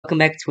Welcome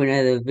back to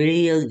another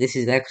video. This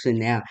is actually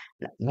now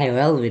an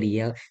IRL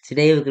video.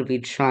 Today we're gonna be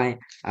trying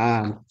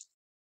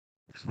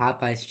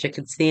Popeye's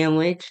chicken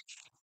sandwich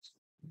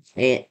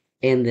and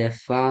the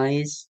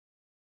fries.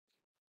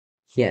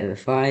 Yeah, the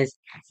fries.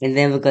 And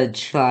then we're gonna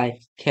try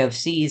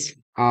KFC's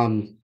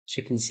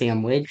chicken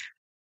sandwich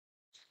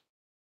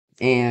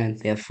and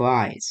their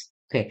fries.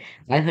 Okay.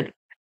 I heard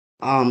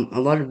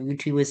a lot of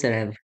YouTubers that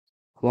I've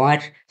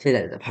watched say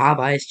that the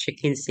Popeye's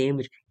chicken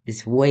sandwich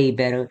is way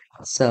better.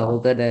 So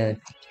we're gonna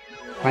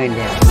find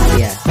out.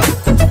 Yeah.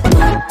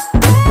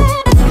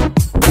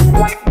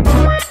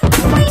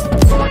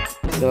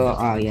 So,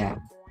 oh yeah,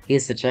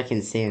 here's the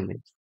chicken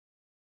sandwich.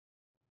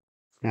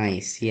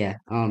 Nice, yeah.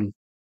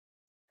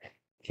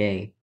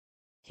 Okay,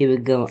 here we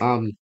go.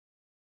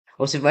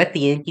 Also, if you like the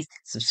Yankees,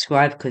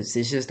 subscribe because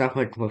this is not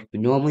what we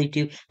normally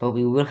do, but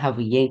we will have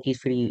a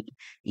Yankees video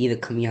either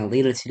coming out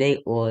later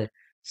today or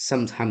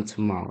sometime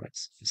tomorrow,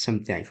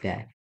 something like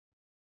that.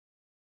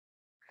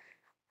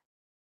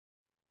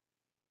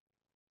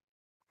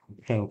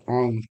 So,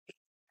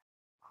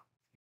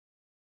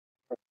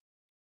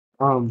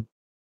 um,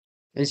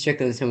 this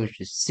chicken sandwich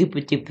is super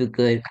duper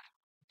good.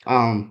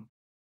 Um,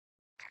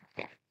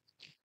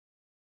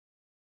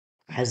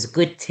 has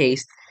good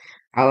taste.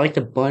 I like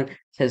the bun. It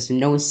has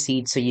no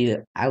seed, so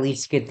you at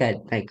least get that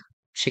like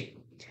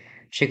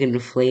chicken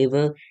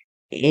flavor.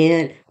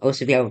 And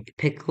also, if you have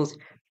pickles,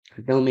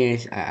 no man,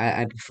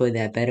 I prefer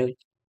that better.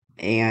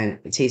 And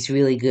it tastes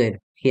really good.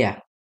 Yeah.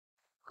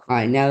 All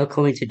right, now we're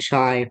going to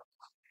try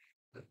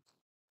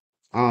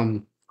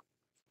um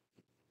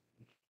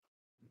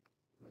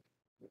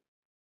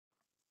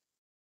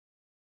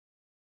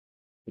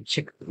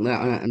chicken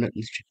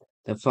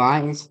the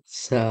fries.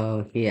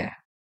 So yeah,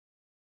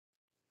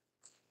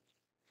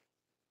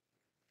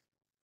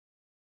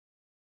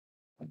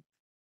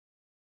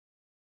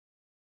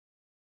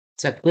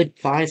 it's a good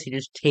fries. It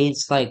just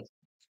tastes like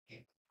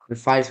the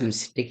fries from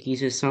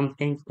Stickies or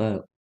something,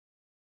 but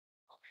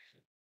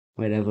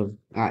whatever.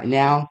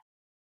 Now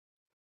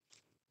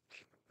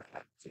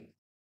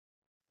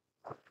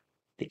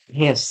the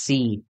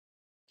KFC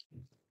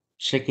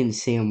chicken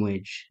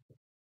sandwich.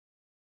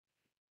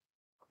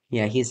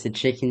 Yeah, here's the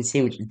chicken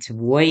sandwich. It's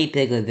way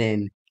bigger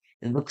than,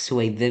 it looks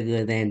way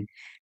bigger than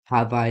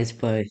Popeyes,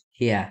 but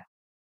yeah.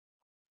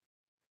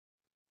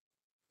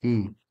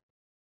 Mm.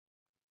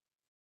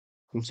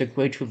 It's like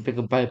way too big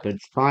a bite, but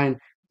it's fine.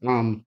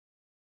 Um,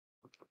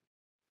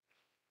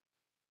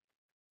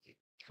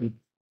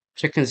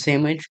 chicken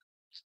sandwich,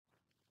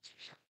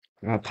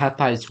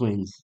 Popeyes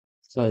wins.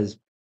 Because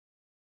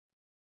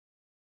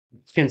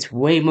it's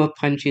way more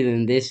punchy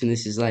than this, and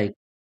this is like,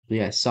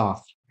 yeah,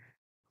 soft.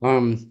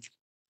 Um,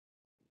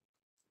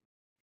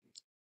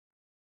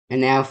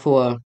 and now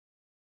for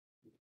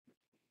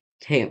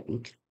K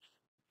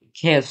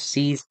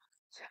KFC's,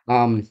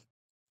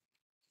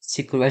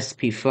 secret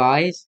recipe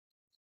fries.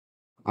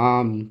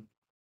 Um,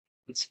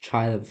 let's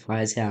try the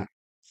fries out.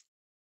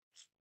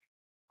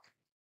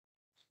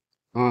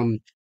 Um,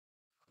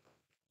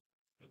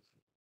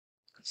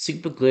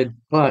 super good,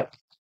 but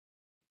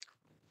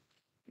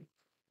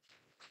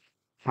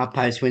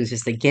Popeyes wins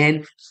this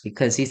again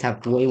because these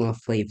have way more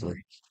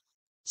flavor.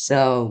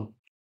 So,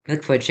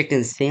 look for a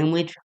chicken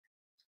sandwich,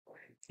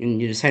 and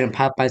you decide on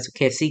Popeyes or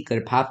KFC, go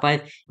to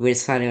Popeyes. We're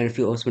deciding on if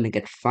you also want to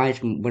get fries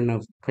from one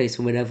of place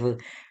or whatever.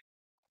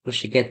 You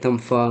should get them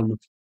from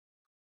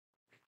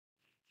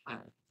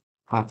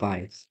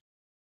Popeyes.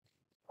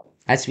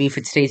 That's me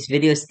for today's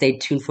video. Stay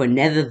tuned for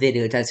another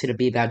video that's going to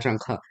be about John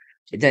Carlos.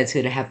 That's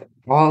going to have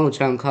all of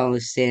John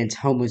Carlos Stanton's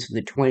homers for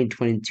the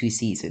 2022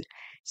 season.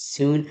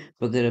 Soon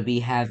we're going to be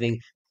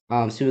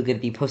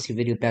posting a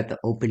video about the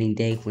opening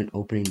day when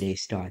opening day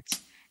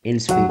starts in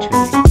spring training.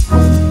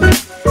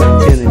 See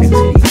you in the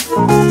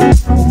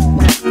next video.